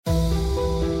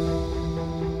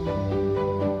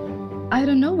I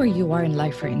don't know where you are in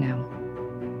life right now,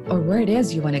 or where it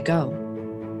is you want to go.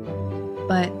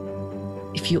 But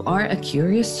if you are a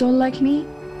curious soul like me,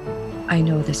 I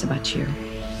know this about you.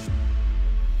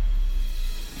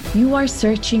 You are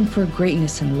searching for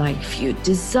greatness in life. You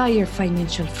desire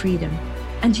financial freedom,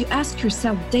 and you ask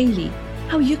yourself daily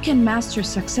how you can master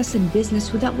success in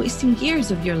business without wasting years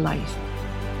of your life.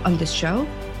 On this show,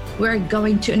 we're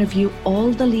going to interview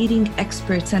all the leading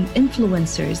experts and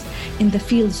influencers in the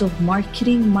fields of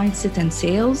marketing, mindset, and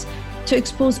sales to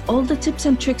expose all the tips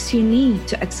and tricks you need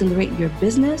to accelerate your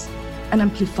business and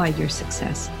amplify your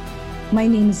success. My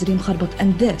name is Reem Kharbot,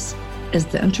 and this is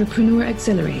the Entrepreneur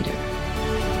Accelerator.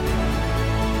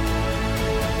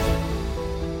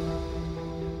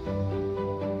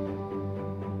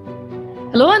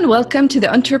 Hello and welcome to the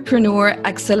Entrepreneur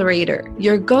Accelerator,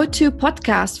 your go-to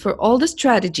podcast for all the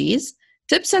strategies,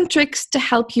 tips, and tricks to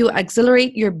help you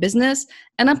accelerate your business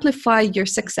and amplify your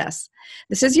success.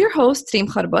 This is your host, Reem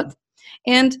Kharbot.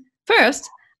 And first,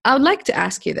 I would like to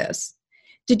ask you this.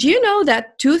 Did you know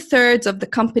that 2/3 of the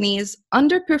companies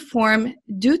underperform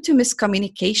due to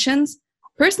miscommunications,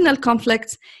 personal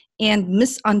conflicts, and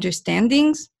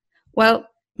misunderstandings? Well,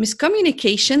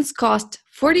 miscommunications cost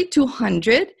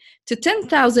 $4,200 to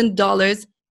 $10,000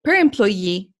 per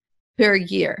employee per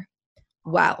year.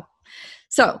 Wow.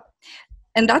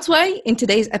 And that's why in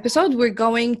today's episode, we're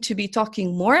going to be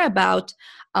talking more about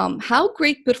how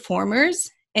great performers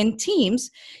and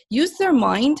teams use their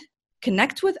mind,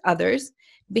 connect with others,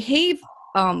 behave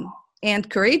and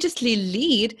courageously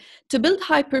lead to build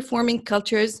high-performing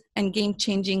cultures and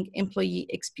game-changing employee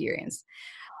experience.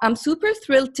 I'm super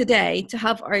thrilled today to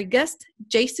have our guest,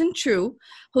 Jason Treu,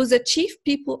 who's a Chief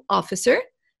People Officer,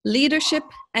 Leadership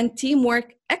and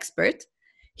Teamwork Expert.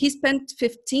 He spent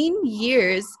 15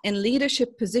 years in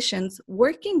leadership positions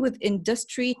working with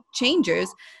industry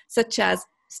changers such as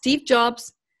Steve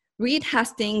Jobs, Reed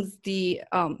Hastings, the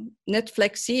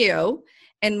Netflix CEO,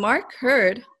 and Mark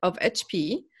Hurd of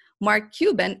HP, Mark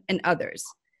Cuban, and others.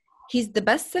 He's the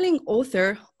best-selling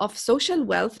author of Social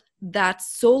Wealth that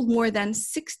sold more than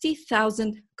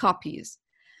 60,000 copies.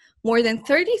 More than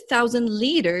 30,000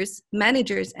 leaders,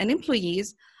 managers, and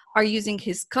employees are using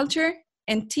his culture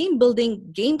and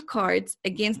team-building game cards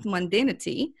against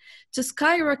mundanity to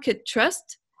skyrocket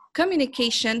trust,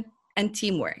 communication, and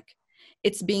teamwork.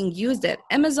 It's being used at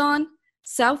Amazon,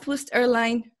 Southwest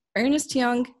Airlines, Ernst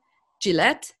Young,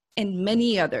 Gillette, and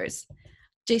many others.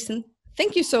 Jason,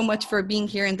 thank you so much for being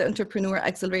here in the Entrepreneur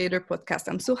Accelerator podcast.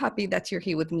 I'm so happy that you're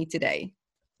here with me today.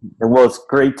 Well, it's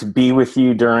great to be with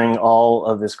you during all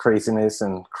of this craziness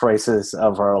and crisis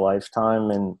of our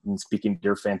lifetime and speaking to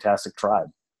your fantastic tribe.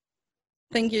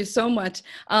 Thank you so much.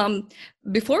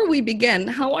 Before we begin,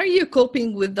 how are you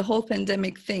coping with the whole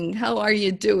pandemic thing? How are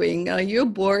you doing? Are you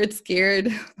bored, scared?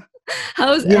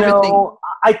 How's everything?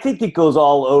 I think it goes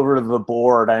all over the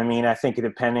board. I mean, I think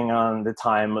depending on the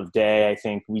time of day, I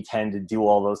think we tend to do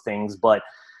all those things. But,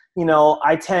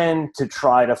 I tend to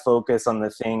try to focus on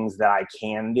the things that I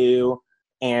can do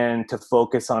and to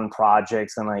focus on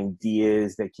projects and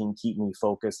ideas that can keep me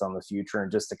focused on the future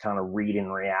and just to kind of read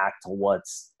and react to what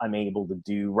I'm able to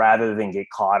do rather than get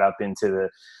caught up into the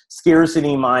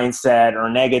scarcity mindset or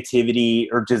negativity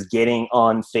or just getting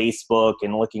on Facebook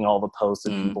and looking all the posts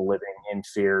of people living in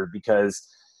fear because,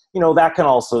 that can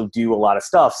also do a lot of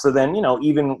stuff. So then,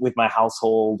 even with my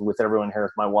household, with everyone here,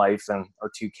 with my wife and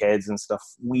our 2 kids and stuff,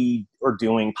 we are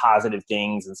doing positive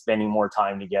things and spending more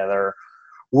time together,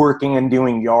 working and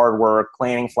doing yard work,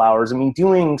 planting flowers. I mean,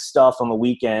 doing stuff on the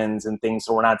weekends and things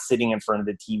so we're not sitting in front of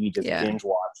the TV just binge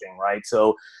watching, right?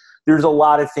 So there's a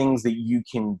lot of things that you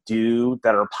can do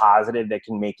that are positive that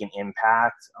can make an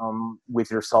impact with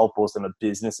yourself, both in a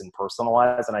business and personal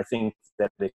lives. And I think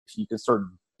that if you can start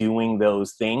doing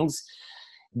those things,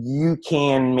 you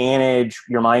can manage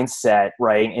your mindset,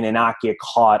 right? And then not get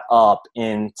caught up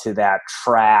into that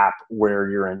trap where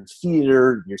you're in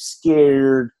fear, you're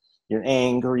scared, you're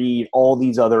angry, all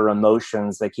these other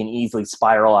emotions that can easily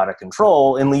spiral out of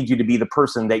control and lead you to be the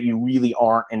person that you really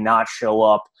aren't and not show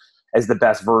up as the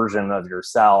best version of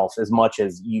yourself as much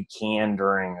as you can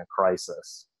during a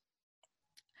crisis.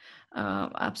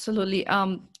 Absolutely.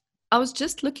 I was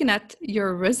just looking at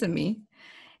your resume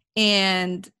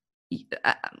and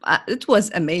it was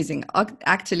amazing.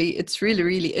 Actually, it's really,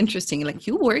 really interesting. Like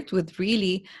you worked with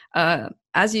really,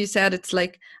 as you said, it's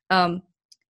like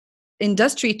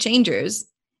industry changers,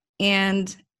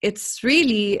 and it's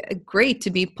really great to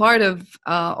be part of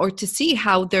or to see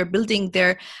how they're building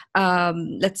their,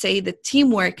 let's say, the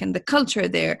teamwork and the culture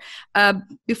there.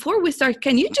 Before we start,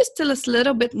 can you just tell us a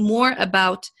little bit more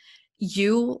about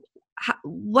you?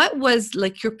 What was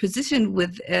like your position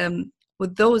with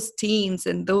with those teams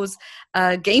and those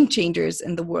game changers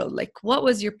in the world? Like, what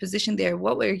was your position there?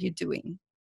 What were you doing?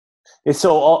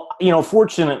 So,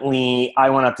 fortunately, I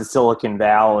went up to Silicon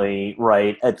Valley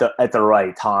right at the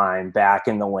right time back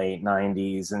in the late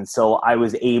 '90s, and so I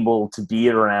was able to be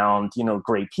around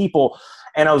great people,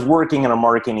 and I was working in a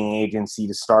marketing agency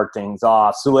to start things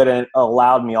off. So it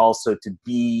allowed me also to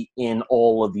be in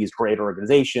all of these great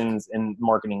organizations, and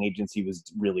marketing agency was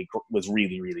really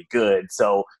really good.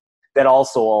 So that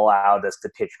also allowed us to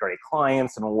pitch great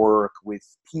clients and work with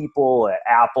people at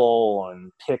Apple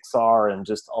and Pixar and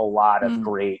just a lot of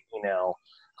great,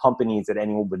 companies that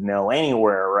anyone would know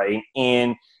anywhere, right?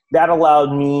 And that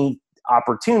allowed me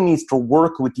opportunities to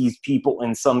work with these people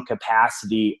in some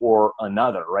capacity or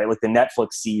another, right? Like the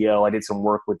Netflix CEO, I did some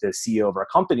work with the CEO of our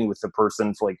company, with the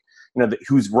person for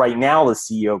who's right now the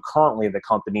CEO currently of the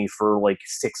company for like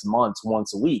 6 months,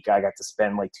 once a week. I got to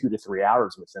spend like 2 to 3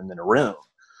 hours with them in a room,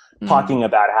 talking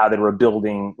about how they were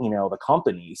building, the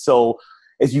company. So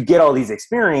as you get all these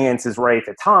experiences right at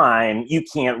the time, you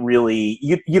can't really,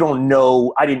 you don't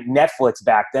know. Netflix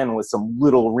back then was some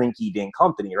little rinky-dink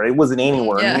company, right? It wasn't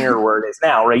anywhere near where it is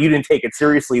now, right? You didn't take it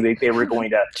seriously that they were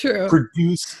going to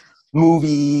produce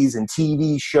movies and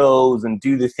TV shows and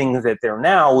do the things that they're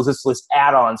now. It was just this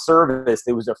add-on service.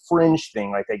 There was a fringe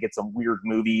thing, like they get some weird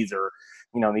movies or,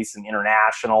 maybe some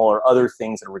international or other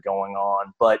things that were going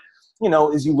on. But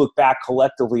as you look back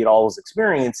collectively at all those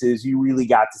experiences, you really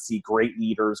got to see great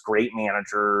leaders, great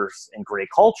managers, and great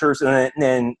cultures. And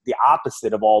then the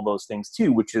opposite of all those things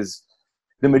too, which is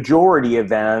the majority of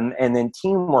them, and then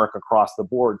teamwork across the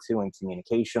board too, and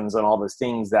communications and all those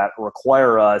things that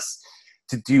require us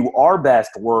to do our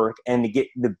best work and to get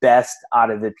the best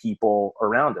out of the people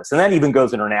around us. And that even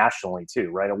goes internationally too,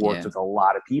 right? It works with a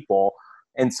lot of people.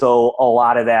 And so a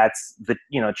lot of that's the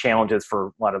challenges for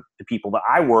a lot of the people that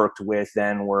I worked with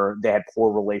then, where they had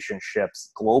poor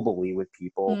relationships globally with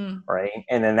people, right?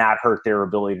 And then that hurt their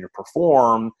ability to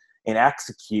perform and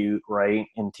execute, right?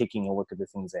 And taking a look at the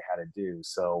things they had to do.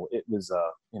 So it was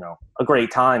a great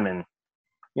time. And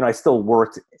I still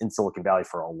worked in Silicon Valley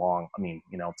for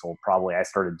till probably I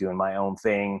started doing my own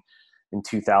thing in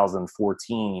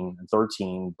 2014 and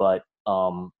 13, but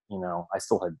I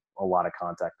still had a lot of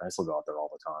contact. I still go out there all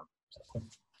the time. So.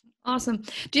 Awesome.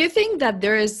 Do you think that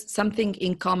there is something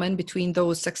in common between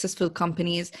those successful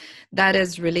companies that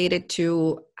is related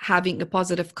to having a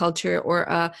positive culture or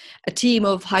a team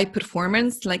of high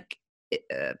performance,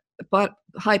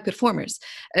 high performers?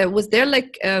 Was there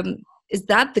is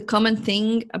that the common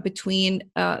thing between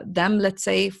them, let's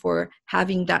say, for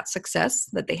having that success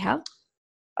that they have?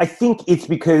 I think it's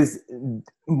because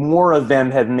more of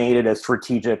them have made it a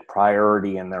strategic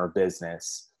priority in their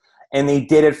business. And they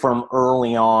did it from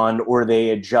early on, or they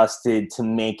adjusted to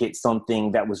make it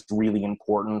something that was really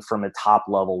important from a top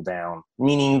level down.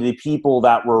 Meaning the people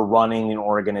that were running an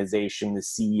organization, the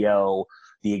CEO,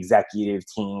 the executive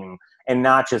team, and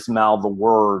not just mouth the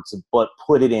words, but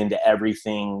put it into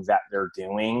everything that they're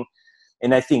doing.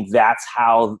 And I think that's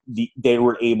how they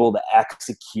were able to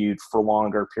execute for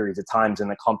longer periods of times in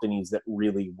the companies that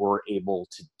really were able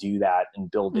to do that and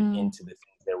build it into the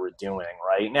things they were doing,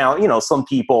 right? Now, some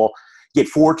people get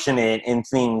fortunate and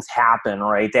things happen,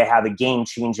 right? They have a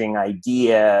game-changing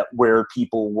idea where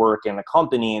people work in a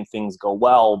company and things go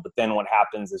well, but then what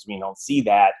happens is we don't see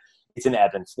that. It's an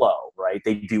ebb and flow, right?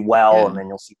 They do well, and then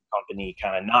you'll see the company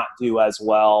kind of not do as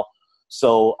well.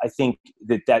 So I think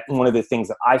that one of the things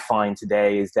that I find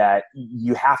today is that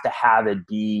you have to have it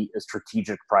be a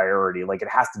strategic priority. Like it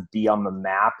has to be on the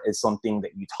map as something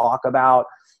that you talk about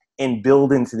and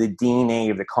build into the DNA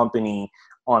of the company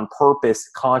on purpose,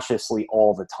 consciously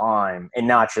all the time, and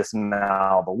not just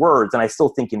mouth the words. And I still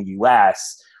think in the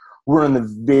US, we're in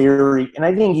the and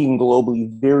I think even globally,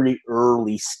 very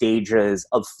early stages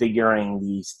of figuring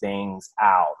these things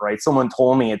out, right? Someone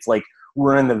told me it's like,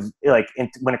 we're in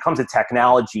when it comes to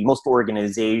technology, most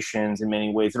organizations in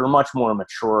many ways that are much more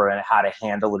mature in how to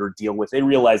handle it or deal with it. They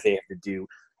realize they have to do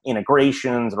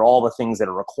integrations or all the things that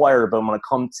are required. But when it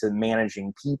comes to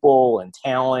managing people and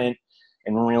talent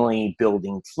and really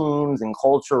building teams and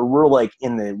culture, we're like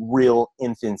in the real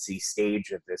infancy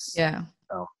stage of this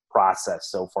process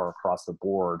so far across the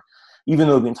board. Even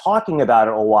though we've been talking about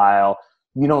it a while,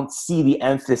 you don't see the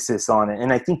emphasis on it.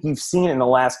 And I think you've seen it in the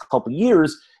last couple of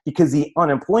years because the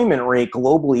unemployment rate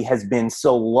globally has been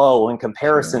so low in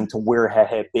comparison to where it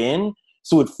had been.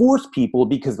 So it forced people,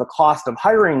 because the cost of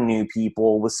hiring new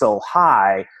people was so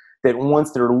high, that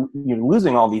once you're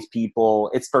losing all these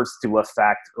people, it starts to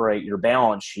affect, right, your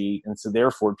balance sheet. And so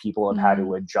therefore people have had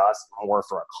to adjust more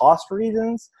for cost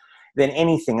reasons than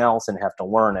anything else and have to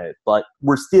learn it. But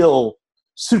we're still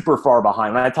super far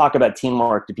behind. When I talk about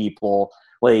teamwork to people,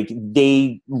 like,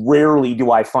 they rarely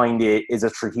do I find it as a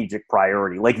strategic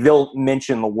priority. Like, they'll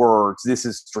mention the words, this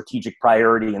is strategic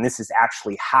priority, and this is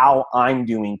actually how I'm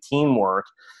doing teamwork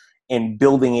and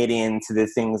building it into the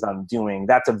things I'm doing.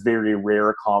 That's a very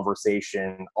rare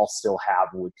conversation I'll still have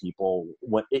with people,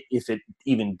 if it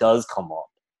even does come up.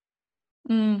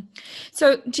 Mm.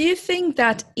 So do you think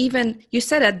that, even you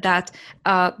said it, that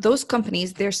those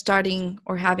companies, they're starting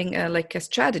or having like a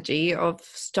strategy of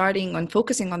starting on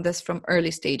focusing on this from early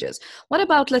stages? What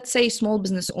about, let's say, small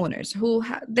business owners who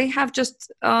they have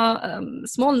just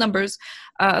small numbers,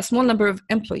 a small number of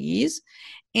employees,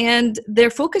 and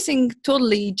they're focusing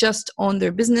totally just on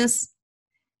their business,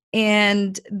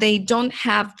 and they don't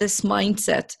have this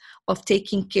mindset of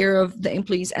taking care of the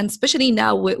employees? And especially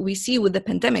now, we see with the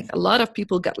pandemic, a lot of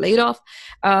people got laid off.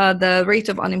 The rate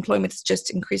of unemployment is just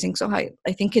increasing so high.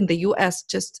 I think in the US,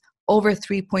 just over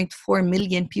 3.4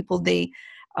 million people, they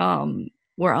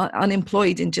were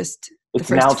unemployed in just the It's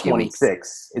now first few weeks.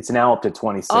 26. It's now up to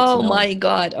 26 Oh million. my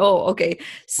God. Oh, okay.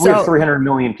 We have So 300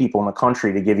 million people in the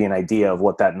country, to give you an idea of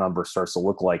what that number starts to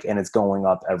look like, and it's going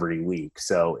up every week.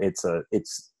 So it's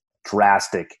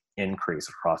drastic increase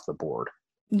across the board.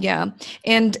 yeah,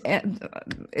 and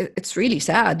it's really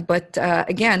sad. But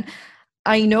again,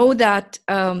 I know that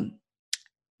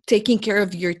taking care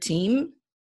of your team,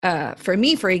 for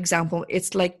me, for example,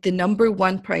 it's like the number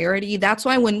one priority. That's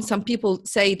why when some people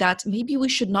say that maybe we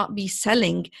should not be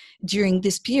selling during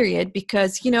this period,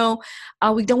 because we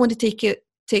don't want to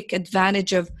take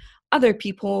advantage of other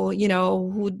people,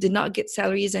 who did not get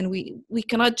salaries, and we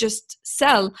cannot just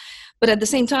sell. But at the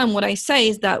same time, what I say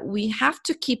is that we have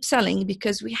to keep selling,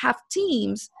 because we have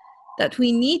teams that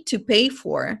we need to pay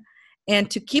for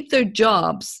and to keep their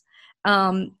jobs.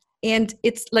 And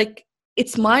it's like,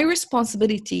 it's my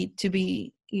responsibility to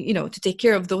be, to take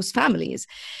care of those families.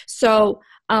 So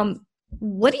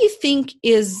what do you think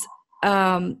is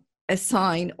a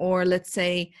sign, or let's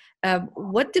say,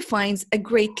 what defines a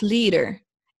great leader,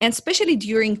 and especially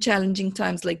during challenging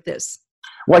times like this?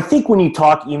 Well, I think when you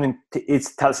talk, even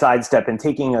it's sidestep and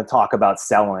taking a talk about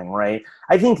selling, right?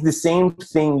 I think the same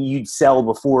thing you'd sell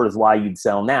before is why you'd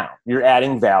sell now. You're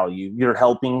adding value. You're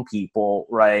helping people,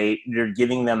 right? You're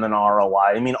giving them an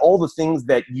ROI. I mean, all the things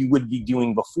that you would be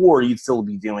doing before, you'd still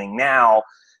be doing now.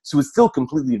 So it's still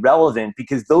completely relevant,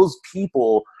 because those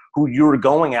people who you're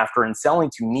going after and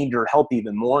selling to need your help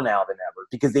even more now than ever,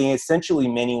 because they essentially,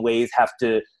 in many ways, have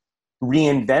to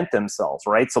reinvent themselves,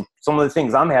 right? So some of the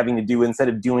things I'm having to do, instead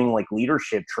of doing like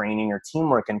leadership training or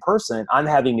teamwork in person, I'm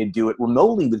having to do it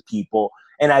remotely with people.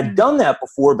 And I've done that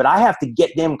before, but I have to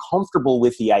get them comfortable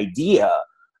with the idea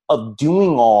of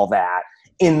doing all that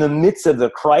in the midst of the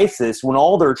crisis, when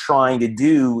all they're trying to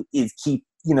do is keep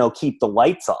the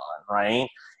lights on, right?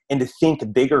 And to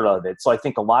think bigger of it. So I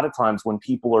think a lot of times when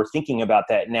people are thinking about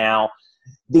that now,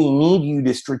 they need you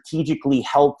to strategically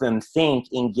help them think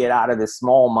and get out of this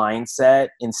small mindset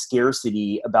and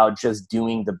scarcity about just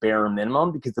doing the bare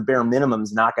minimum, because the bare minimum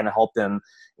is not going to help them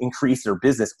increase their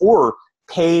business or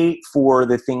pay for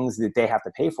the things that they have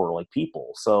to pay for, like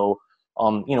people. So,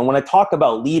 when I talk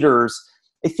about leaders,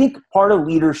 I think part of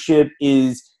leadership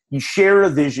is you share a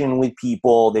vision with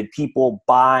people, that people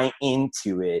buy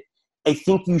into it. I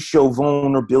think you show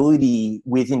vulnerability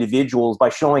with individuals by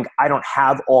showing, I don't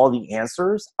have all the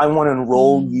answers. I want to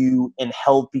enroll you in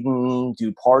helping me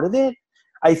do part of it.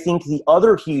 I think the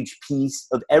other huge piece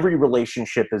of every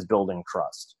relationship is building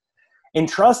trust. And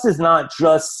trust is not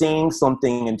just saying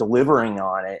something and delivering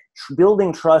on it.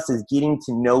 Building trust is getting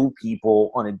to know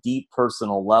people on a deep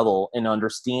personal level and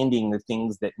understanding the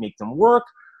things that make them work,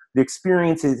 the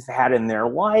experiences they've had in their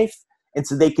life, and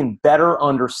so they can better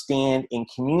understand and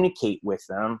communicate with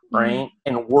them, right?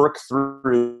 And work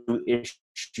through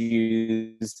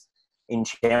issues and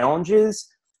challenges.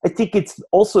 I think it's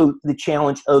also the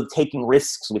challenge of taking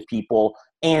risks with people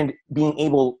and being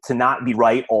able to not be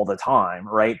right all the time,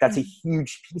 right? That's a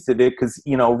huge piece of it, because,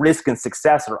 risk and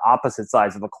success are opposite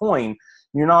sides of the coin.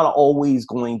 You're not always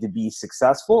going to be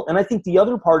successful. And I think the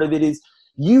other part of it is,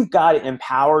 you've got to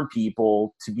empower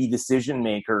people to be decision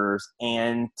makers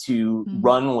and to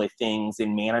run with things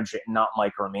and manage it, and not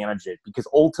micromanage it. Because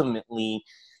ultimately,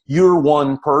 you're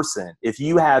one person. If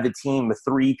you have a team of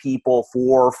 3 people,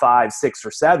 4, 5, 6,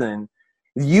 or 7,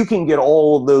 you can get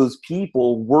all of those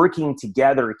people working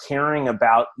together, caring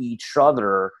about each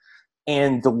other,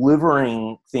 and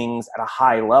delivering things at a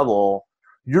high level.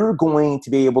 You're going to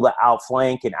be able to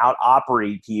outflank and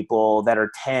out-operate people that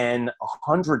are 10,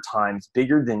 100 times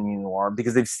bigger than you are,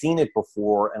 because they've seen it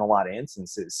before in a lot of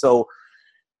instances. So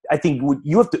I think what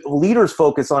you have to leaders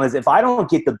focus on is, if I don't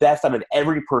get the best out of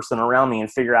every person around me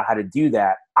and figure out how to do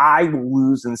that, I will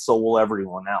lose and so will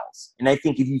everyone else. And I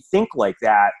think if you think like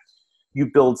that, you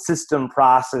build system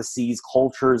processes,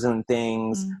 cultures, and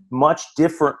things much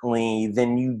differently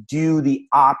than you do the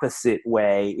opposite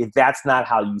way if that's not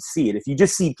how you see it. If you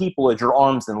just see people as your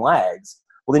arms and legs,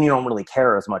 well, then you don't really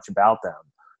care as much about them.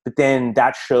 But then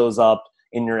that shows up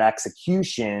in your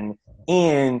execution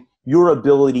and your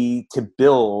ability to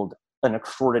build an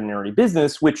extraordinary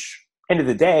business, which, end of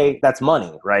the day, that's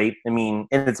money, right? I mean,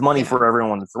 and it's money for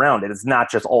everyone that's around it. It's not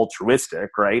just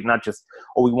altruistic, right? Not just,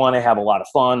 oh, we want to have a lot of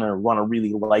fun or want to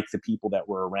really like the people that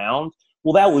we're around.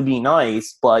 Well, that would be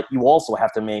nice, but you also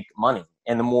have to make money.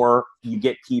 And the more you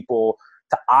get people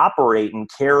to operate and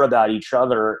care about each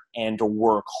other and to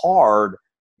work hard,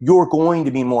 you're going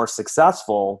to be more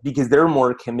successful because they're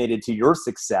more committed to your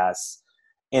success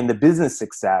and the business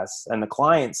success and the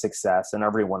client success and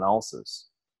everyone else's.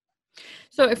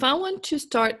 So if I want to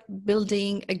start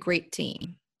building a great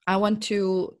team, I want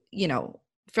to,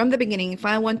 from the beginning, if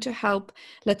I want to help,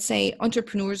 let's say,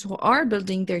 entrepreneurs who are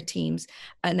building their teams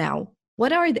now,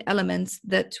 what are the elements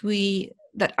that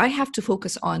I have to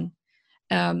focus on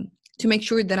to make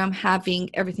sure that I'm having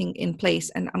everything in place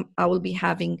and I will be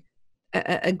having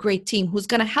a great team who's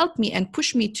going to help me and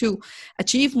push me to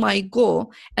achieve my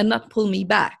goal and not pull me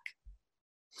back?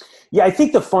 Yeah, I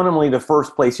think fundamentally the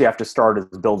first place you have to start is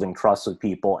building trust with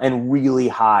people and really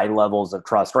high levels of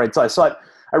trust, right? So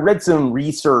I read some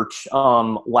research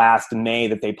last May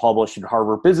that they published at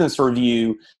Harvard Business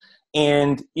Review,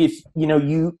 and if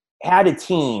you had a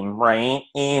team, right,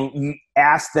 and you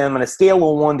asked them on a scale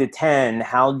of 1 to 10,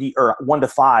 or 1 to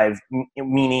 5,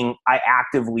 meaning I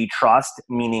actively trust,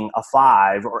 meaning a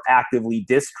 5, or actively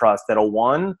distrust at a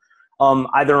 1,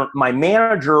 either my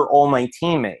manager or my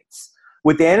teammates.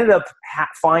 What they ended up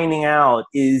finding out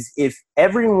is if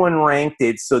everyone ranked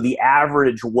it so the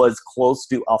average was close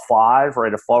to a 5,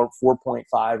 right, a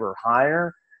 4.5 or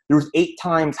higher, there was 8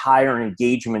 times higher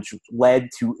engagement, which led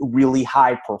to really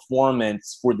high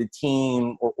performance for the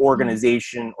team or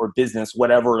organization or business,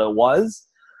 whatever it was.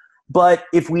 But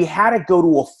if we had to go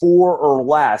to a 4 or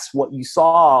less, what you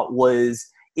saw was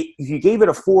if you gave it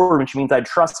a 4, which means I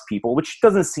trust people, which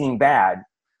doesn't seem bad,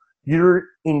 your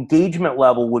engagement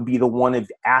level would be the one of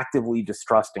actively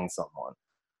distrusting someone.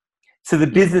 So the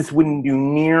business wouldn't do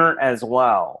near as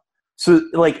well. So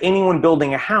like anyone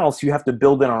building a house, you have to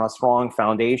build it on a strong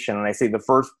foundation. And I say the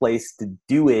first place to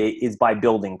do it is by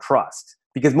building trust.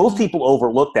 Because most people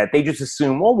overlook that. They just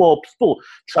assume, well, people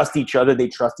trust each other. They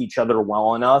trust each other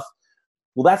well enough.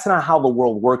 Well, that's not how the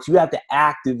world works. You have to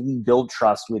actively build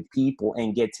trust with people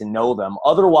and get to know them.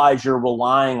 Otherwise, you're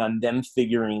relying on them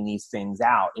figuring these things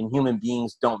out. And human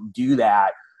beings don't do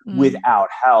that without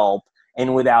help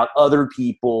and without other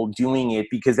people doing it,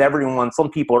 because some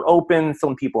people are open,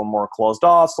 some people are more closed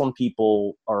off, some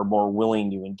people are more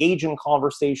willing to engage in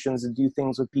conversations and do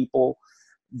things with people.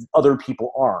 Other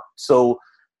people aren't. So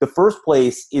the first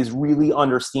place is really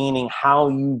understanding how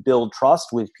you build trust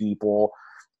with people.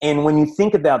 And when you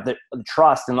think about the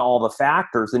trust and all the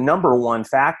factors, the number one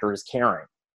factor is caring.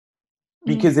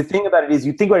 Because the thing about it is,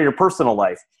 you think about your personal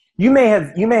life. You may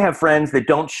have friends that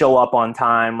don't show up on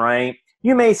time, right?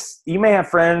 You may have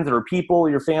friends or people,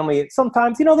 your family.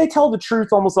 Sometimes, they tell the truth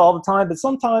almost all the time, but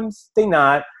sometimes they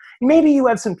not. Maybe you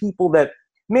have some people that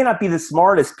may not be the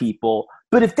smartest people,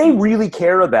 but if they really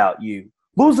care about you,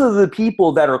 those are the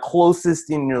people that are closest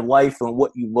in your life and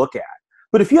what you look at.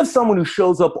 But if you have someone who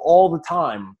shows up all the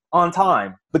time, on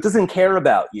time, but doesn't care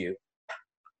about you,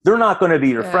 they're not going to be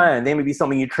your friend. They may be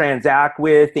someone you transact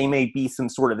with. They may be some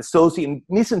sort of associate,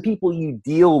 maybe some people you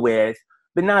deal with,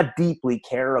 but not deeply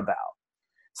care about.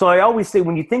 So I always say,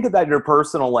 when you think about your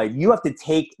personal life, you have to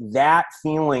take that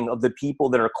feeling of the people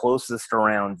that are closest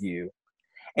around you,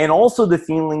 and also the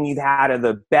feeling you've had of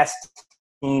the best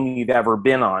team you've ever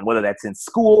been on, whether that's in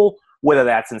school, whether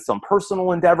that's in some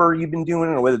personal endeavor you've been doing,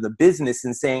 or whether the business,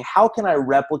 and saying, how can I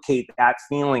replicate that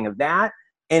feeling of that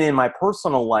and in my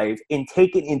personal life and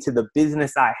take it into the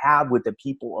business I have with the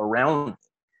people around me?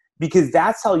 Because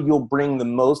that's how you'll bring the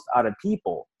most out of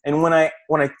people. And when I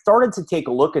started to take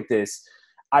a look at this,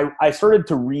 I started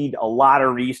to read a lot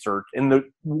of research. And the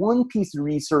one piece of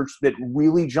research that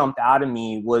really jumped out at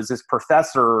me was this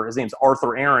professor, his name's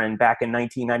Arthur Aaron, back in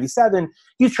 1997.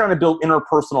 He's trying to build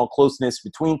interpersonal closeness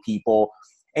between people.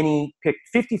 And he picked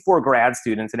 54 grad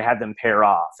students and had them pair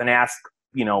off and ask,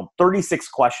 36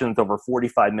 questions over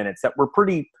 45 minutes that were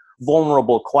pretty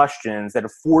vulnerable questions that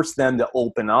have forced them to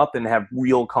open up and have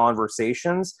real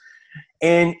conversations.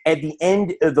 And at the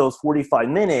end of those 45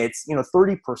 minutes,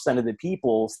 30% of the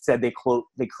people said they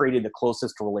created the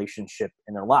closest relationship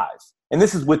in their lives. And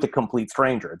this is with a complete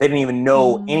stranger. They didn't even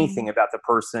know anything about the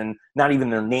person, not even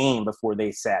their name, before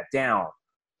they sat down.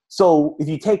 So if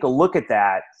you take a look at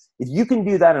that, if you can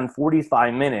do that in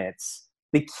 45 minutes,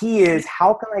 the key is,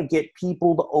 how can I get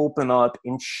people to open up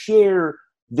and share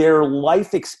their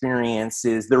life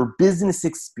experiences, their business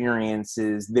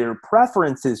experiences, their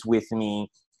preferences with me,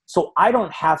 so I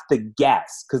don't have to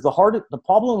guess? Because the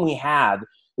problem we have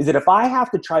is that if I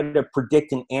have to try to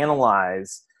predict and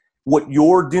analyze what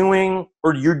you're doing,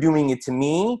 or you're doing it to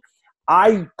me,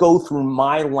 I go through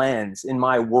my lens and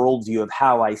my worldview of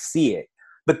how I see it.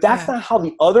 But that's not how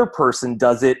the other person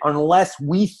does it, unless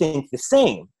we think the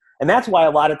same. And that's why a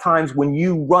lot of times when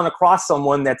you run across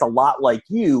someone that's a lot like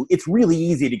you, it's really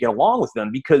easy to get along with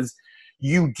them, because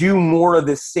you do more of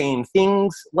the same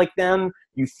things like them,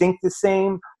 you think the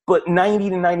same, but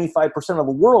 90 to 95% of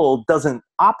the world doesn't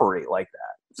operate like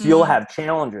that. So you'll have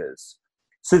challenges.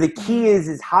 So the key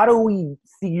is how do we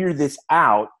figure this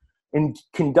out and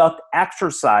conduct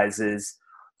exercises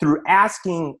through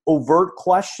asking overt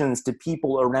questions to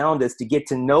people around us to get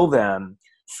to know them,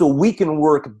 so we can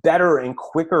work better and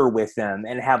quicker with them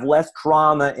and have less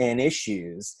drama and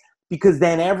issues, because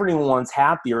then everyone's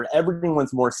happier,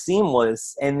 everyone's more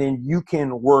seamless, and then you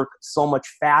can work so much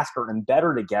faster and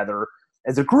better together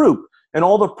as a group. And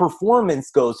all the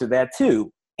performance goes to that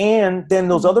too. And then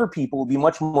those other people will be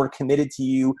much more committed to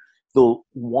you. They'll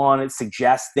want to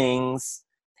suggest things.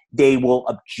 They will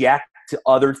object to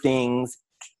other things,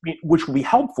 which will be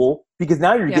helpful, because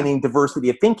now you're getting diversity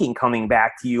of thinking coming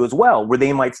back to you as well, where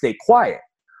they might stay quiet,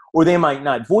 or they might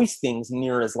not voice things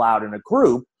near as loud in a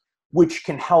group, which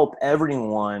can help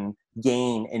everyone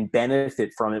gain and benefit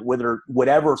from it,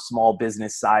 whatever small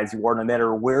business size you are, no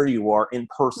matter where you are, in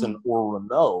person or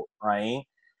remote, right?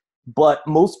 But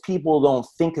most people don't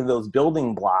think of those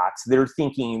building blocks. They're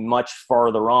thinking much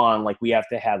farther on, like we have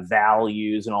to have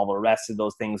values and all the rest of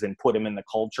those things and put them in the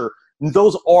culture. And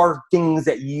those are things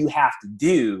that you have to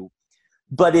do.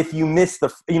 But if you miss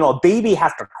a baby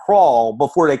has to crawl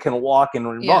before they can walk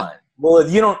and run. Well,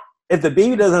 if the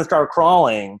baby doesn't start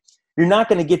crawling, you're not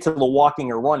going to get to the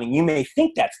walking or running. You may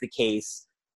think that's the case,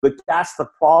 but that's the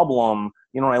problem.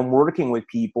 I'm working with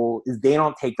people, is they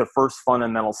don't take the first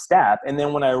fundamental step. And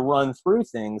then when I run through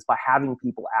things by having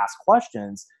people ask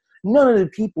questions, none of the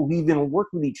people who even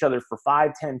worked with each other for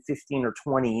 5, 10, 15, or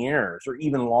 20 years, or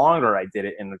even longer, I did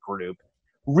it in the group,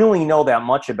 really know that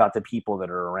much about the people that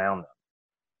are around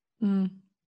them.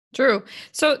 True.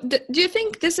 So do you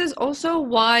think this is also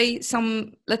why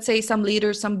some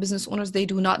leaders, some business owners, they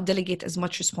do not delegate as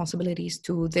much responsibilities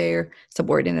to their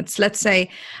subordinates? Let's say,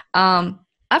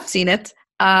 I've seen it.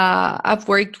 I've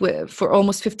worked for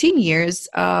almost 15 years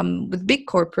with big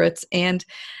corporates, and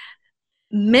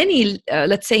many,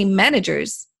 let's say,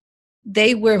 managers,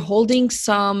 they were holding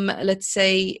some, let's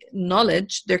say,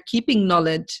 knowledge. They're keeping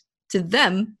knowledge to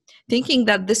them, thinking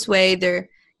that this way they're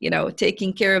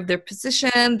taking care of their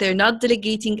position. They're not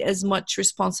delegating as much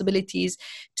responsibilities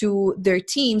to their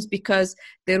teams because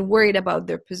they're worried about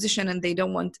their position, and they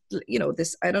don't want,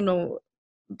 this, I don't know.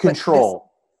 Control.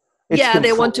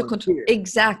 They want to control.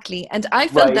 Exactly. And I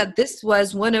felt that this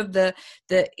was one of the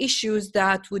issues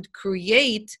that would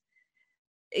create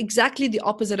exactly the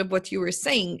opposite of what you were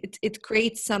saying. It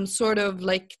creates some sort of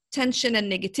like tension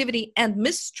and negativity and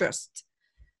mistrust.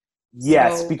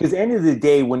 Yes, because at the end of the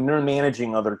day, when you're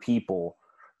managing other people,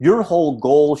 your whole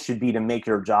goal should be to make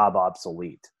your job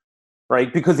obsolete,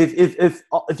 right? Because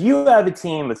if you have a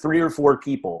team of 3 or 4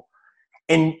 people,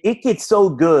 and it gets so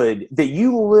good that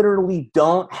you literally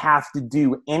don't have to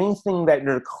do anything that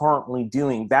you're currently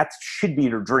doing, that should be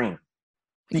your dream.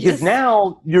 Because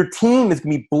now your team is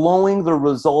going to be blowing the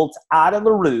results out of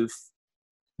the roof.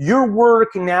 Your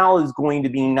work now is going to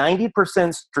be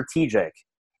 90% strategic.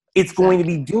 It's going to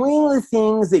be doing the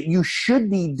things that you should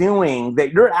be doing,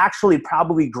 that you're actually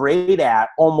probably great at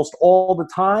almost all the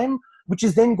time, which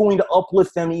is then going to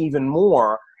uplift them even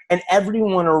more. And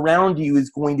everyone around you is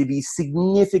going to be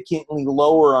significantly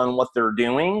lower on what they're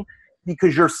doing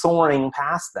because you're soaring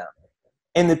past them.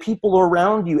 And the people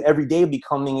around you every day will be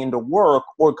coming into work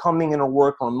or coming into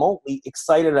work remotely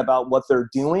excited about what they're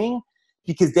doing,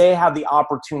 because they have the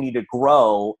opportunity to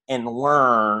grow and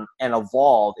learn and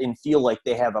evolve and feel like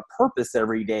they have a purpose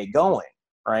every day going,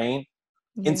 right?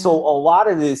 And so a lot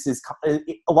of these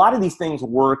things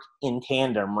work in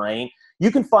tandem, right?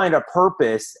 You can find a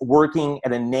purpose working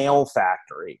at a nail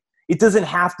factory. It doesn't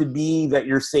have to be that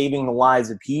you're saving the lives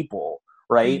of people,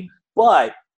 right?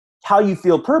 But how you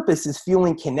feel purpose is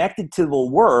feeling connected to the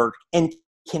work and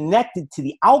connected to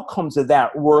the outcomes of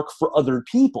that work for other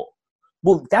people.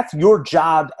 Well, that's your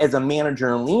job as a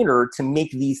manager and leader to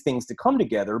make these things to come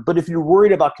together. But if you're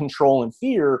worried about control and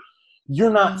fear,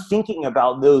 you're not thinking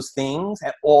about those things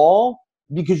at all,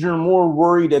 because you're more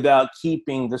worried about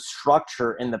keeping the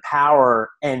structure and the power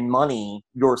and money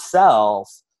yourself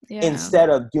instead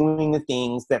of doing the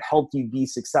things that helped you be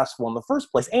successful in the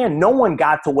first place. And no one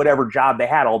got to whatever job they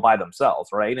had all by themselves,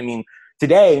 right? I mean,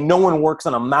 today, no one works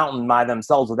on a mountain by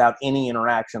themselves without any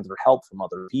interactions or help from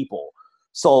other people.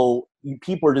 So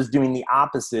people are just doing the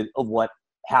opposite of what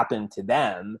happened to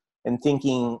them and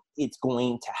thinking it's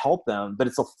going to help them, but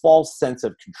it's a false sense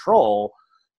of control,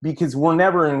 because we're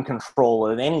never in control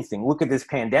of anything. Look at this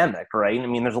pandemic, right? I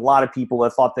mean, there's a lot of people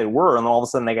that thought they were, and all of a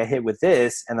sudden they got hit with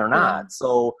this and they're not.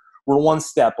 So we're one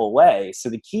step away. So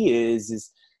the key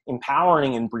is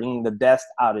empowering and bringing the best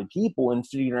out of people and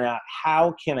figuring out,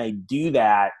 how can I do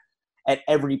that at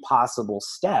every possible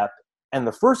step? And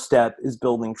the first step is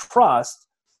building trust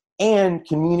and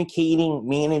communicating,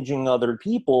 managing other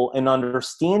people and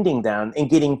understanding them and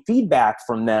getting feedback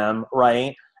from them,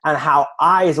 right? And how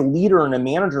I, as a leader and a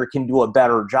manager, can do a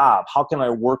better job. How can I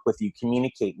work with you,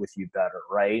 communicate with you better,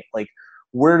 right? Like,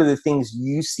 where are the things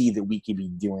you see that we could be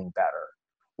doing better?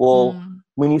 Well,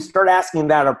 when you start asking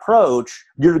that approach,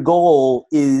 your goal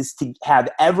is to have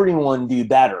everyone do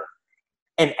better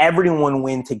and everyone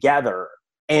win together.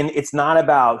 And it's not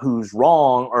about who's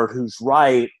wrong or who's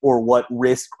right or what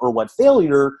risk or what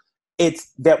failure.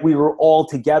 It's that we were all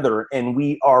together and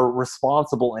we are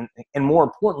responsible and more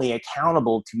importantly,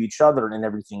 accountable to each other in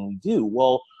everything we do.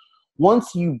 Well,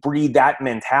 once you breed that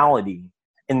mentality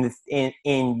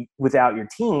in without your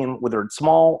team, whether it's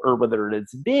small or whether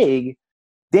it's big,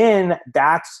 then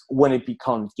that's when it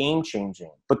becomes game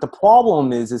changing. But the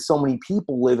problem is so many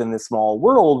people live in this small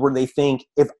world where they think,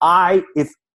 if I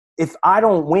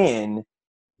don't win,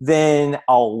 then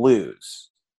I'll lose.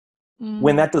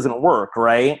 When that doesn't work,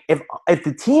 right? If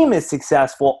the team is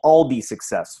successful, I'll be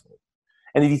successful.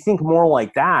 And if you think more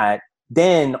like that,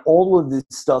 then all of this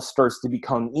stuff starts to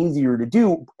become easier to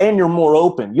do, and you're more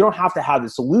open. You don't have to have the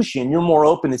solution. You're more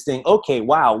open to saying, okay,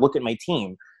 wow, look at my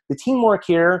team. The teamwork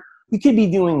here, we could be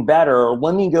doing better, or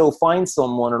let me go find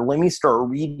someone, or let me start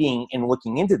reading and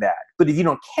looking into that. But if you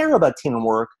don't care about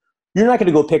teamwork, you're not going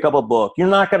to go pick up a book. You're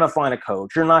not going to find a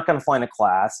coach. You're not going to find a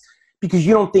class because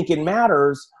you don't think it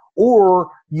matters, or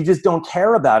you just don't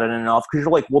care about it enough because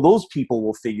you're like, well, those people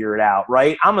will figure it out,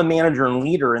 right? I'm a manager and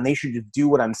leader and they should just do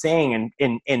what I'm saying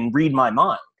and read my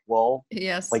mind. Well,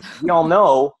 like we all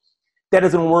know, that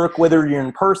doesn't work whether you're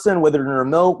in person, whether you're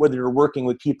remote, whether you're working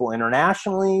with people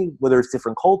internationally, whether it's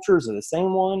different cultures or the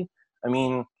same one. I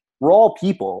mean, we're all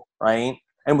people, right?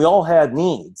 And we all have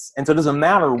needs. And so it doesn't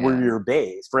matter where you're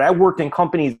based. Right? I worked in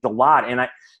companies a lot. And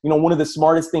one of the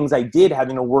smartest things I did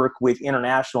having to work with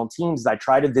international teams is I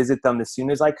tried to visit them as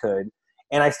soon as I could.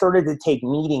 And I started to take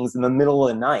meetings in the middle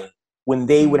of the night when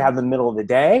they would have the middle of the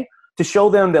day to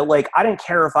show them that, like, I didn't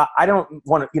care if I don't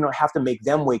want to, have to make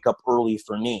them wake up early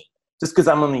for me. Just because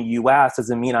I'm in the U.S.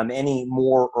 doesn't mean I'm any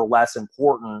more or less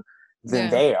important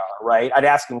than they are, right? I'd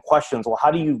ask them questions. Well,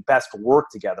 how do you best work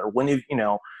together?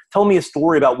 Tell me a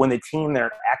story about when the team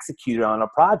there executed on a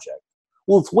project.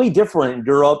 Well, it's way different in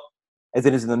Europe as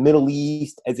it is in the Middle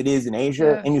East, as it is in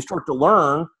Asia. And you start to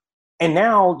learn, and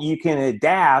now you can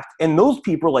adapt. And those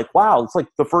people are like, wow, it's like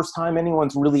the first time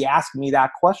anyone's really asked me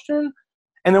that question.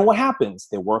 And then what happens?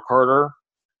 They work harder,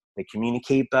 they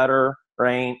communicate better,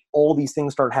 right? All these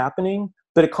things start happening,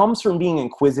 but it comes from being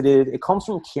inquisitive. It comes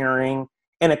from caring,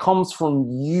 and it comes from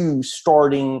you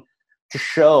starting to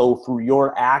show through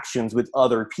your actions with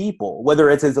other people, whether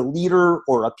it's as a leader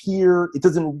or a peer, it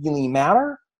doesn't really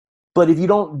matter. But if you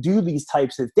don't do these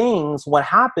types of things, what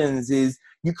happens is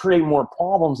you create more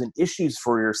problems and issues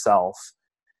for yourself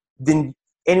than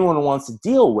anyone wants to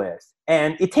deal with.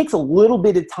 And it takes a little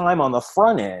bit of time on the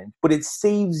front end, but it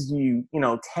saves you,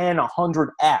 10,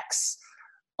 100x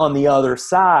on the other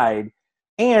side.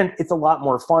 And it's a lot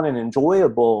more fun and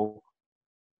enjoyable.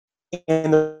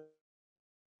 And the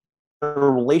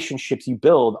relationships you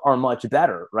build are much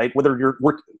better, right? Whether you're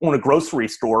own a grocery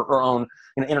store or own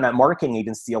an internet marketing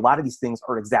agency, a lot of these things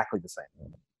are exactly the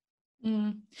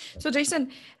same. So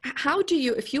Jason, how do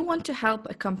you, if you want to help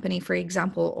a company, for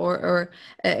example, or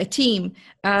a team,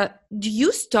 do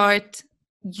you start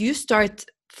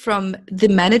from the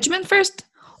management first,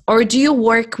 or do you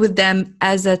work with them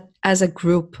as a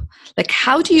group? Like,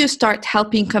 how do you start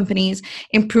helping companies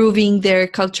improving their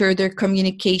culture, their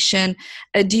communication?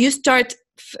 Do you start,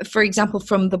 for example,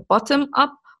 from the bottom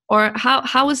up, or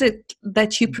how is it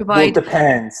that you provide? Well, it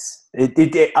depends.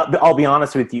 I'll be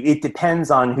honest with you. It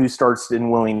depends on who starts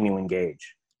and willing to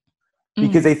engage.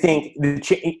 Because I think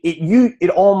it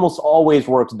almost always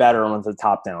works better when it's a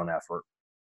top-down effort.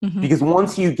 Mm-hmm. Because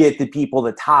once you get the people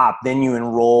at the top, then you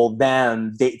enroll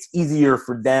them. It's easier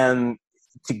for them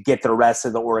to get the rest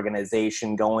of the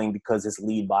organization going because it's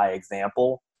lead by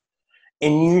example.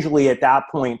 And usually at that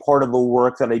point, part of the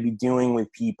work that I'd be doing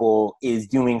with people is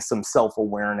doing some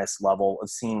self-awareness level of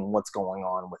seeing what's going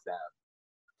on with them,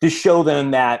 to show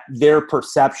them that their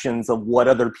perceptions of what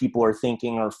other people are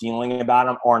thinking or feeling about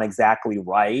them aren't exactly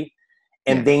right.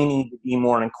 And they need to be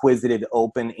more inquisitive,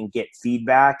 open, and get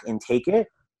feedback and take it.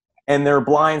 And their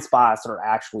blind spots are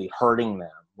actually hurting them,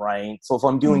 right? So if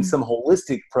I'm doing some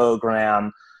holistic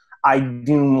program, I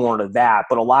do more of that.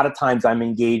 But a lot of times I'm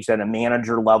engaged at a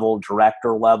manager level,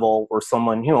 director level, or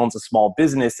someone who owns a small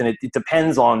business. And it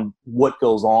depends on what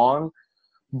goes on.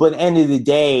 But at the end of the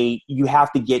day, you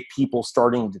have to get people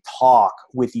starting to talk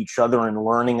with each other and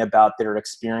learning about their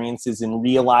experiences and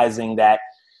realizing that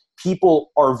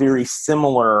people are very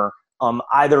similar,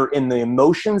 either in the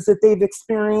emotions that they've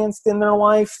experienced in their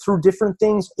life through different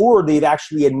things, or they've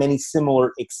actually had many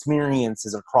similar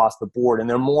experiences across the board, and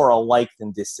they're more alike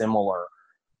than dissimilar.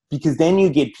 Because then you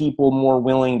get people more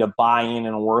willing to buy in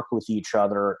and work with each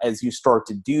other as you start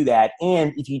to do that.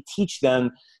 And if you teach them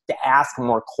to ask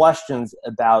more questions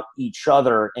about each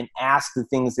other and ask the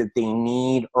things that they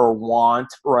need or want,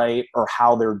 right, or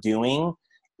how they're doing,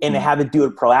 and to have to do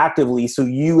it proactively, so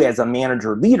you as a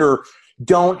manager leader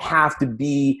don't have to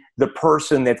be the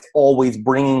person that's always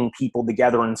bringing people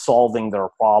together and solving their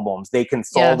problems. They can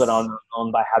solve it on their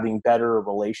own by having better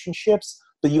relationships,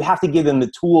 but you have to give them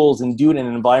the tools and do it in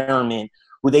an environment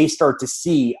where they start to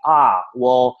see,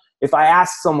 well, if I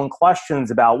ask someone questions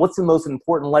about what's the most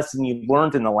important lesson you've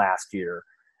learned in the last year,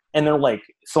 and they're like,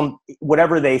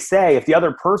 whatever they say, if the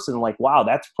other person like, wow,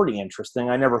 that's pretty interesting,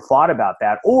 I never thought about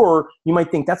that. Or you might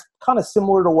think that's kind of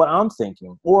similar to what I'm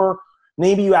thinking. Or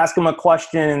maybe you ask them a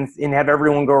question and have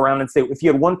everyone go around and say, if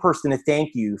you had one person to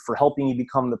thank you for helping you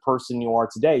become the person you are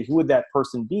today, who would that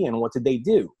person be and what did they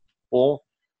do? Well,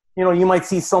 you might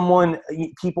see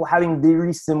people having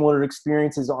very similar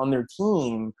experiences on their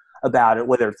team about it,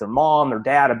 whether it's their mom, their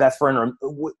dad, a best friend,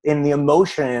 or in the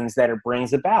emotions that it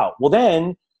brings about. Well,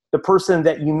 then the person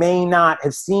that you may not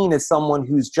have seen as someone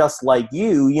who's just like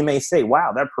you may say,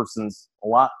 wow, that person's a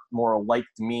lot more alike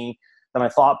to me than I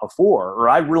thought before, or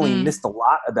I really missed a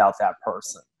lot about that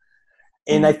person.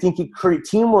 And I think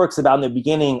teamwork's about, in the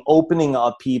beginning, opening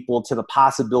up people to the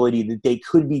possibility that they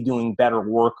could be doing better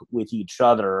work with each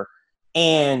other,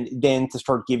 and then to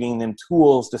start giving them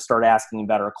tools to start asking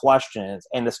better questions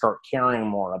and to start caring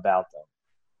more about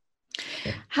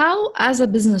them. How, as a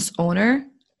business owner,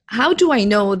 how do I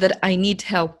know that I need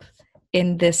help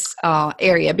in this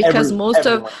area? Because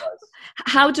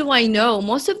how do I know?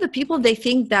 Most of the people, they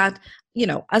think that,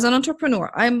 as an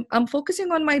entrepreneur, I'm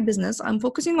focusing on my business. I'm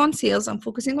focusing on sales. I'm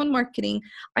focusing on marketing.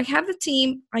 I have the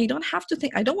team. I don't have to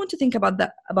think. I don't want to think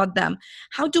about them.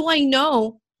 How do I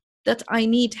know that I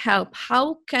need help?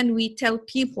 How can we tell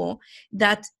people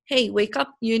that, hey, wake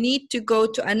up, you need to go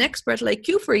to an expert like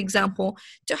you, for example,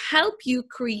 to help you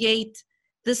create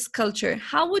this culture?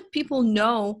 How would people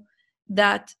know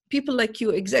that people like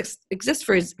you exist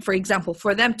for example,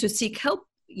 for them to seek help?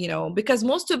 Because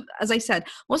as I said,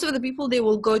 most of the people, they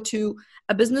will go to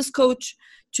a business coach,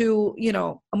 to,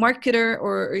 a marketer,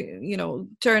 or,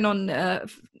 turn on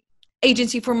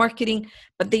agency for marketing,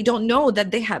 but they don't know that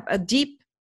they have a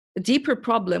deeper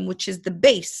problem, which is the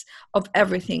base of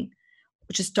everything,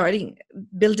 which is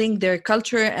building their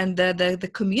culture and the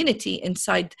community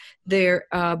inside their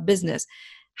business.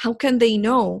 How can they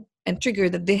know and trigger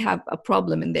that they have a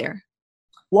problem in there?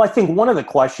 Well, I think one of the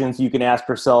questions you can ask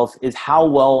yourself is, how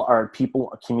well are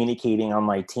people communicating on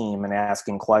my team and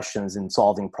asking questions and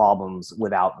solving problems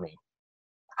without me?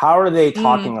 How are they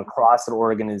talking across the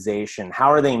organization? How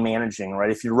are they managing,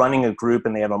 right? If you're running a group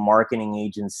and they have a marketing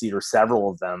agency or several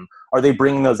of them, are they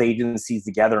bringing those agencies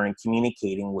together and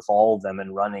communicating with all of them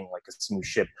and running like a smooth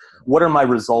ship? What are my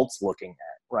results looking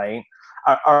at, right?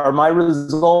 Are my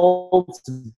results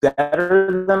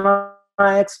better than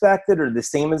I expected, or the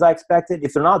same as I expected?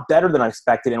 If they're not better than I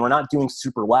expected and we're not doing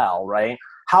super well, right?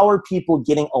 How are people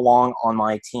getting along on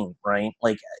my team, right?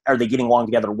 Like, are they getting along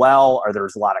together well?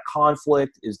 There's a lot of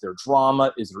conflict? Is there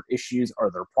drama? Is there issues?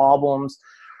 Are there problems?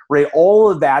 Right? All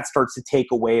of that starts to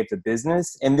take away at the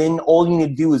business. And then all you need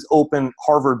to do is open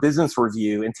Harvard Business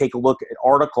Review and take a look at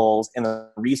articles and the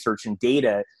research and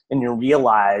data, and you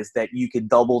realize that you could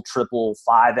double, triple,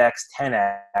 5x,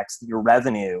 10x your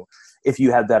revenue if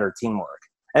you have better teamwork.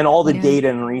 And all the Yeah. data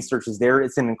and research is there.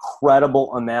 It's an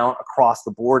incredible amount across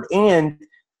the board. And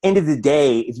end of the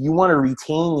day, if you want to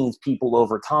retain these people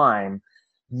over time,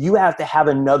 you have to have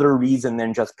another reason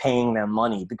than just paying them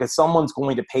money, because someone's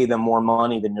going to pay them more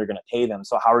money than you're going to pay them.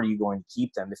 So how are you going to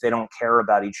keep them if they don't care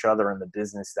about each other in the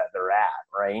business that they're at,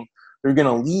 right? They're going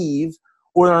to leave,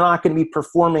 or they're not going to be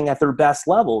performing at their best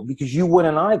level because you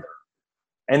wouldn't either.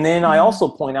 And then I also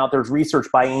point out there's research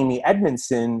by Amy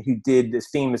Edmondson, who did this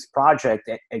famous project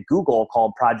at Google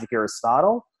called Project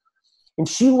Aristotle. And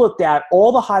she looked at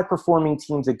all the high-performing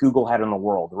teams that Google had in the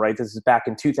world, right? This is back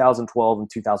in 2012 and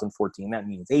 2014. That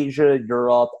means Asia,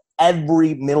 Europe,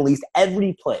 every Middle East,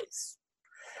 every place.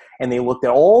 And they looked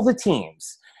at all the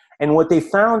teams. And what they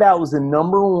found out was the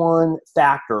number one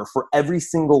factor for every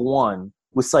single one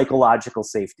was psychological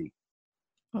safety.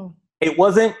 Oh. It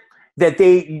wasn't that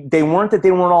they weren't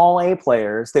all A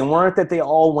players. They weren't that they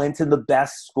all went to the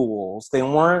best schools. They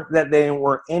weren't that they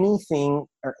were anything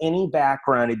or any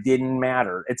background. It didn't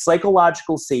matter. It's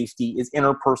psychological safety is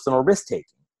interpersonal risk taking.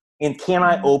 And can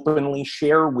I openly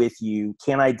share with you?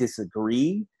 Can I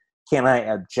disagree? Can I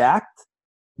object?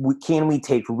 Can we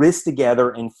take risks together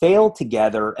and fail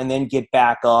together and then get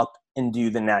back up and do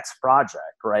the next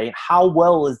project, right? How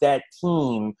well is that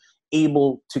team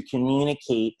able to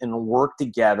communicate and work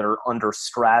together under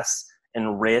stress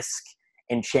and risk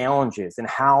and challenges? And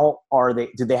how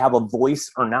do they have a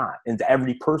voice or not? And does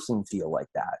every person feel like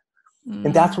that?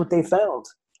 And that's what they found.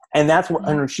 And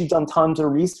and she's done tons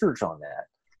of research on that.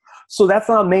 So that's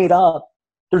not made up.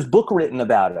 There's book written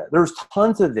about it. There's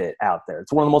tons of it out there.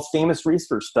 It's one of the most famous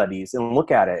research studies, and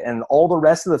look at it. And all the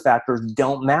rest of the factors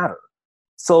don't matter.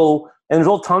 So, and there's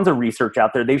all tons of research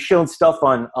out there. They've shown stuff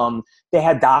on, they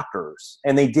had doctors,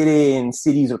 and they did it in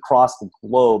cities across the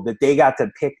globe, that they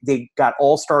got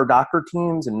all-star doctor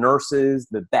teams and nurses,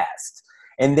 the best.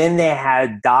 And then they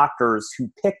had doctors who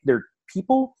picked their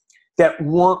people that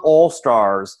weren't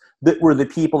all-stars, that were the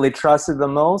people they trusted the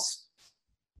most.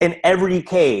 In every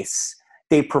case,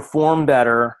 they performed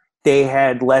better. They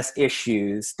had less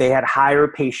issues. They had higher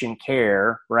patient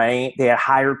care, right? They had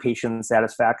higher patient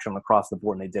satisfaction across the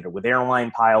board. And they did it with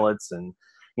airline pilots and,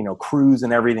 crews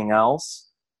and everything else.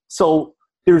 So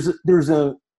there's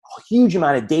a huge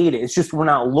amount of data. It's just we're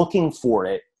not looking for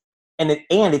it. And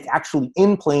it's actually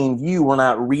in plain view. We're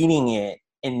not reading it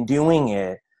and doing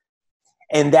it.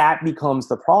 And that becomes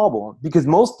the problem, because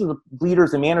most of the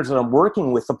leaders and managers that I'm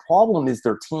working with, the problem is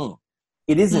their team.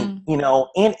 It isn't,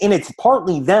 and it's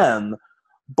partly them,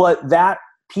 but that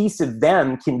piece of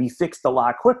them can be fixed a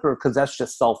lot quicker because that's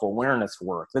just self-awareness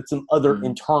work. That's some other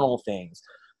internal things.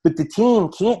 But the team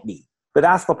can't be. But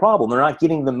that's the problem. They're not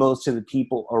getting the most of the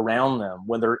people around them,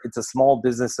 whether it's a small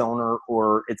business owner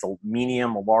or it's a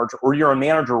medium, a large, or you're a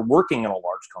manager working in a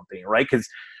large company, right? Because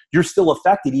you're still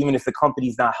affected even if the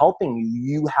company's not helping you.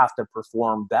 You have to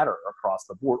perform better across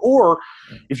the board. Or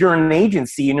if you're in an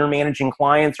agency and you're managing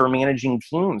clients or managing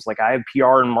teams, like I have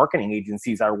PR and marketing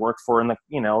agencies I work for, and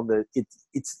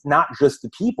it's not just the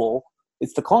people,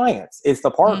 it's the clients, it's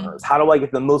the partners. How do I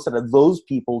get the most out of those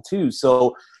people too?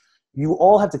 So you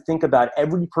all have to think about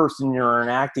every person you're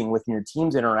interacting with and your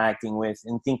team's interacting with,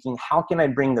 and thinking, how can I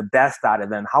bring the best out of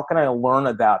them? How can I learn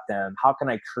about them? How can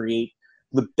I create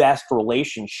the best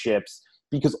relationships?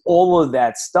 Because all of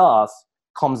that stuff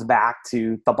comes back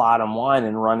to the bottom line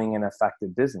in running an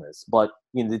effective business. But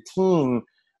the team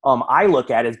I look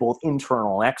at as both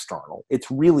internal and external. It's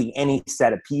really any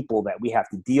set of people that we have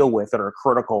to deal with that are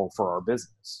critical for our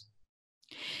business.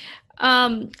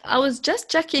 I was just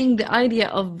checking the idea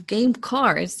of game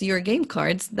cards, your game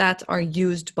cards that are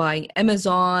used by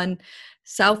Amazon,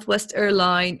 Southwest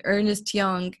Airline, Ernest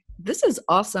Young. This is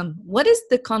awesome. What is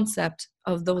the concept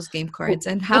of those game cards,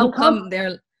 and how come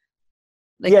they're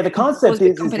the concept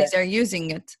is companies are using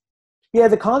it? Yeah,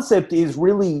 the concept is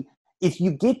really, if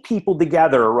you get people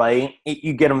together, right,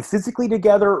 you get them physically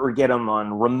together or get them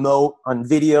on remote, on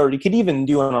video, or you could even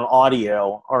do it on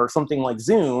audio or something like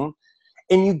Zoom.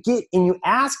 And you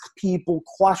ask people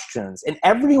questions, and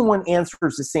everyone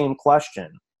answers the same question.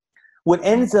 What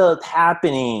ends up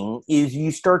happening is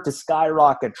you start to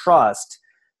skyrocket trust,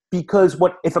 because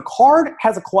if a card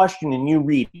has a question and you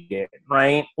read it,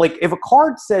 right? Like if a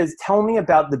card says, tell me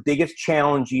about the biggest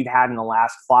challenge you've had in the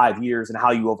last 5 years and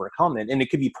how you overcome it, and it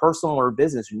could be personal or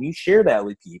business, and you share that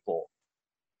with people,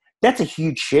 that's a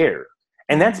huge share.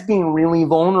 And that's being really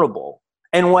vulnerable.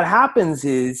 And what happens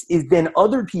is then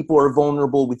other people are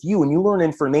vulnerable with you, and you learn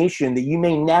information that you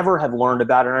may never have learned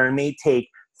about, or it may take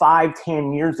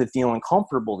 5-10 years of feeling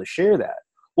comfortable to share that.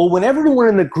 Well, when everyone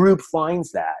in the group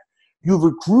finds that, you have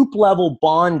a group level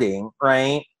bonding,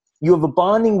 right? you have a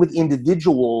bonding with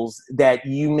individuals that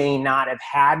you may not have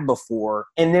had before.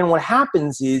 And then what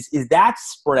happens is that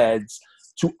spreads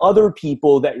to other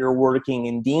people that you're working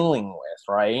and dealing with,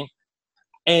 right?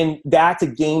 And that's a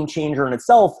game changer in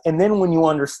itself. And then when you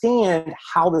understand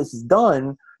how this is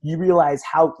done, you realize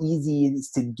how easy it is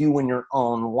to do in your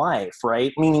own life,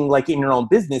 right? Meaning like in your own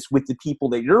business with the people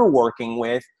that you're working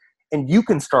with, and you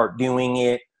can start doing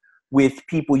it with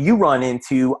people you run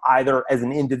into either as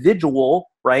an individual,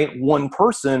 right? One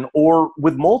person, or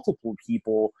with multiple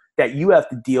people that you have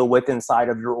to deal with inside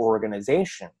of your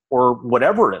organization or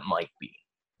whatever it might be.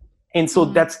 And so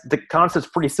that's the concept's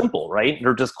pretty simple, right?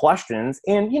 They're just questions,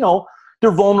 and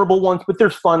they're vulnerable ones, but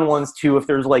there's fun ones too. If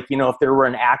there's like, if there were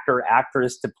an actor,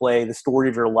 actress to play the story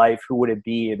of your life, who would it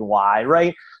be and why,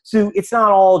 right? So it's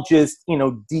not all just,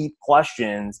 deep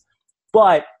questions,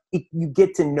 but you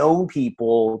get to know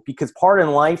people, because part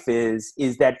in life is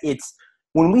that it's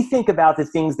when we think about the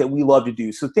things that we love to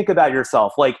do. So think about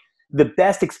yourself, like the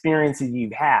best experiences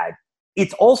you've had.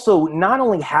 It's also not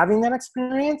only having that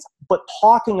experience, but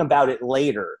talking about it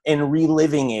later and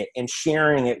reliving it and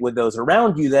sharing it with those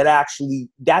around you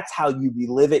that's how you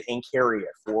relive it and carry it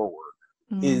forward,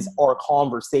 is our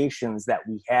conversations that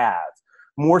we have,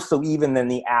 more so even than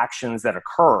the actions that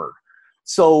occurred.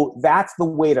 So that's the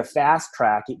way to fast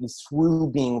track it, is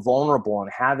through being vulnerable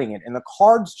and having it. And the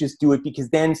cards just do it because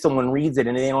then someone reads it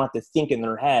and they don't have to think in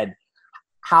their head,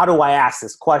 how do I ask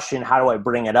this question? How do I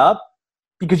bring it up?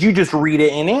 Because you just read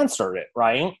it and answer it,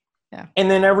 right? Yeah. And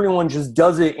then everyone just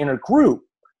does it in a group.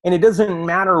 And it doesn't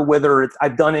matter whether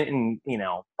I've done it in,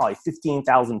 probably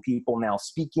 15,000 people now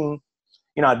speaking.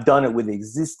 I've done it with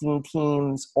existing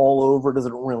teams all over. It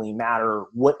doesn't really matter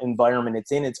what environment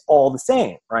it's in. It's all the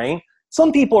same, right?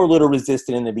 Some people are a little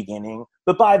resistant in the beginning,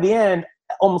 but by the end,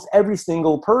 almost every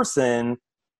single person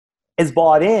is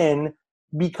bought in,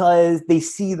 because they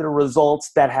see the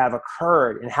results that have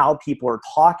occurred and how people are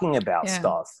talking about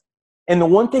stuff. And the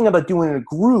one thing about doing it in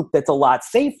a group that's a lot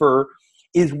safer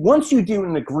is once you do it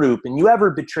in a group and you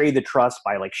ever betray the trust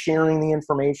by like sharing the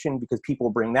information, because people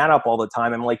bring that up all the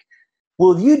time. I'm like,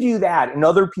 well, if you do that and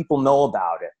other people know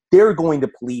about it, they're going to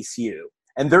police you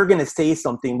and they're going to say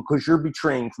something, because you're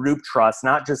betraying group trust,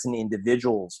 not just an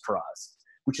individual's trust,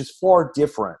 which is far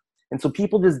different. And so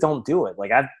people just don't do it.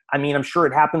 Like, I'm sure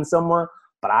it happens somewhere,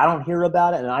 but I don't hear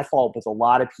about it. And I follow up with a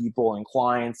lot of people and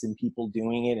clients and people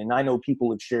doing it. And I know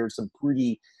people have shared some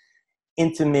pretty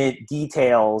intimate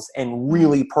details and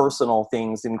really personal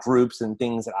things in groups and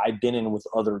things that I've been in with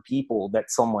other people that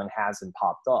someone hasn't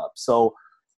popped up. So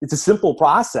it's a simple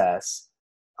process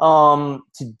to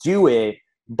do it,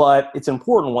 but it's an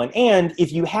important one. And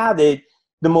if you have it,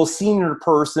 the most senior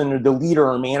person or the leader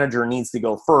or manager needs to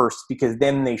go first, because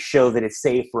then they show that it's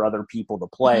safe for other people to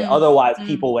play. Otherwise,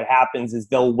 what happens is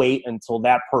they'll wait until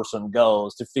that person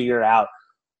goes to figure out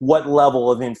what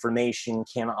level of information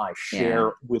can I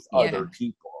share with other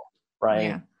people, right?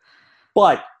 Yeah.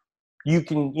 But you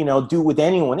can, do it with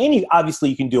anyone. Obviously,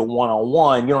 you can do it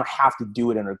one-on-one. You don't have to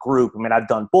do it in a group. I've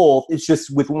done both. It's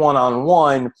just with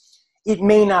one-on-one, it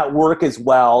may not work as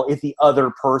well if the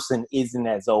other person isn't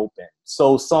as open.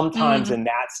 So sometimes in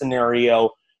that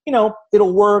scenario,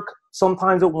 it'll work.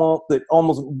 Sometimes it won't. But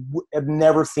I've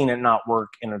never seen it not work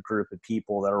in a group of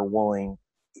people that are willing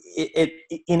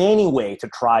in any way to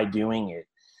try doing it.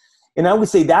 And I would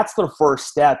say that's the first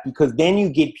step, because then you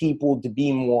get people to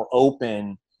be more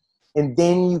open, and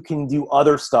then you can do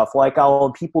other stuff. Like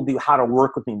people do how to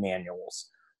work with me manuals.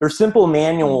 They're simple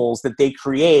manuals that they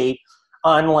create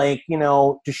on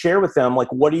to share with them,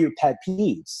 like, what are your pet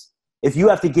peeves? If you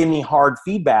have to give me hard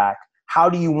feedback, how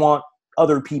do you want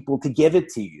other people to give it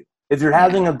to you? If you're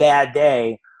having a bad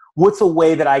day, what's a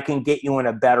way that I can get you in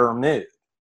a better mood?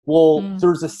 Well,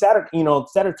 there's a set of 10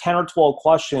 or 12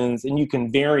 questions, and you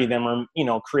can vary them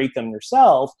or, create them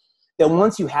yourself, that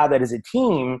once you have that as a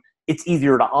team, it's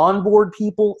easier to onboard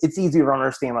people. It's easier to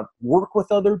understand how to work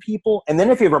with other people. And then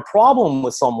if you have a problem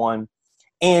with someone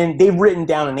and they've written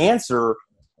down an answer,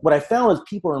 what I found is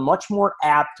people are much more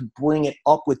apt to bring it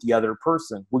up with the other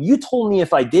person. Well, you told me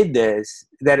if I did this,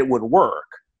 that it would work.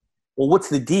 Well, what's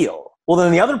the deal? Well,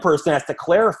 then the other person has to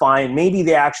clarify, and maybe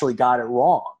they actually got it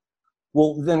wrong.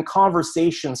 Well, then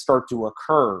conversations start to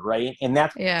occur, right? And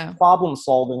that's problem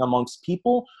solving amongst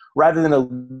people, rather than a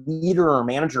leader or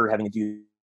manager having to do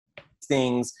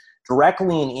things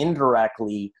directly and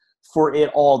indirectly for it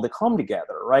all to come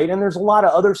together, right? And there's a lot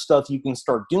of other stuff you can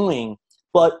start doing,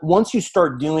 but once you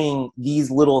start doing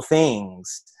these little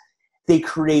things, they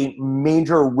create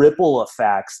major ripple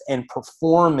effects and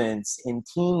performance and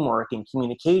teamwork and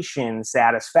communication,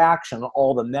 satisfaction,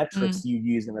 all the metrics you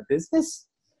use in a business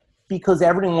because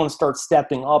everyone starts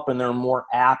stepping up and they're more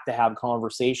apt to have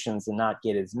conversations and not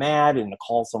get as mad and to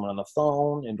call someone on the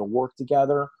phone and to work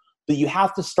together. But you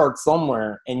have to start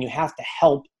somewhere, and you have to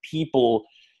help people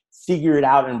figure it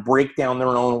out and break down their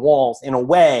own walls in a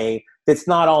way that's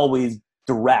not always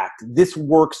direct. This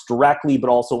works directly, but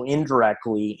also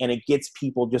indirectly, and it gets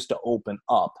people just to open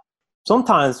up.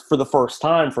 Sometimes for the first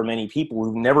time for many people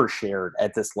who've never shared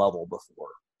at this level before.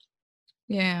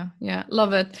 Yeah,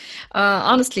 love it.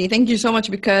 Honestly, thank you so much,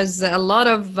 because a lot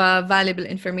of valuable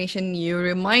information. You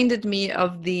reminded me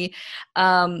of we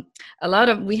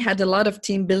had a lot of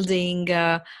team building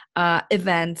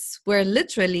events where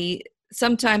literally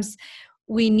sometimes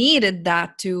we needed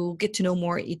that to get to know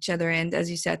more each other, and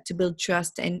as you said, to build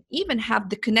trust and even have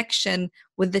the connection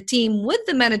with the team, with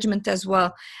the management as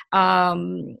well.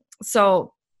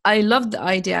 So I love the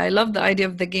idea. I love the idea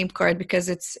of the game card because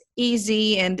it's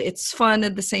easy and it's fun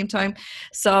at the same time.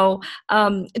 So,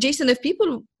 Jason, if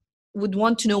people would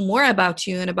want to know more about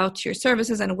you and about your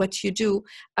services and what you do,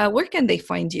 where can they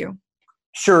find you?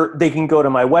 Sure. They can go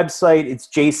to my website. It's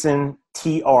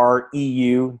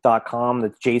jasontreu.com.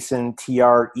 That's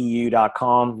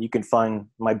jasontreu.com. You can find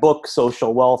my book,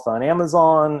 Social Wealth, on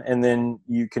Amazon. And then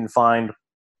you can find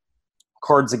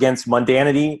Cards Against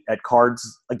Mundanity at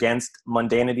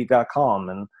cardsagainstmundanity.com.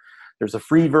 And there's a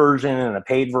free version and a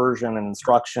paid version and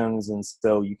instructions. And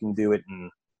so you can do it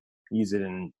and use it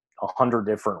in 100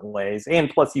 different ways. And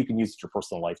plus you can use it in your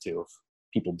personal life too, if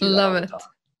people do that. Love it.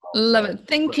 Love it.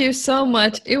 Thank you so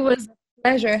much. It was a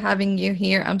pleasure having you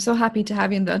here. I'm so happy to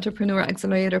have you in the Entrepreneur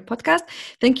Accelerator podcast.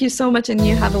 Thank you so much, and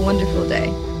you have a wonderful day.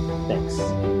 Thanks.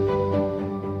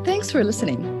 Thanks for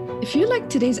listening. If you liked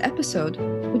today's episode,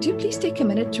 would you please take a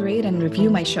minute to rate and review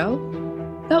my show?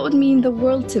 That would mean the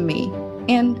world to me.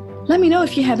 And let me know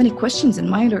if you have any questions in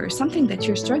mind or something that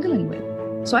you're struggling with,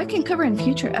 so I can cover in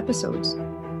future episodes.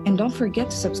 And don't forget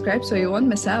to subscribe so you won't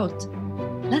miss out.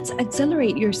 Let's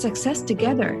accelerate your success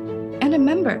together. And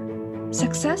remember,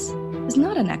 success is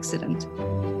not an accident.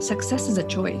 Success is a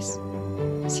choice.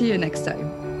 See you next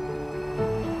time.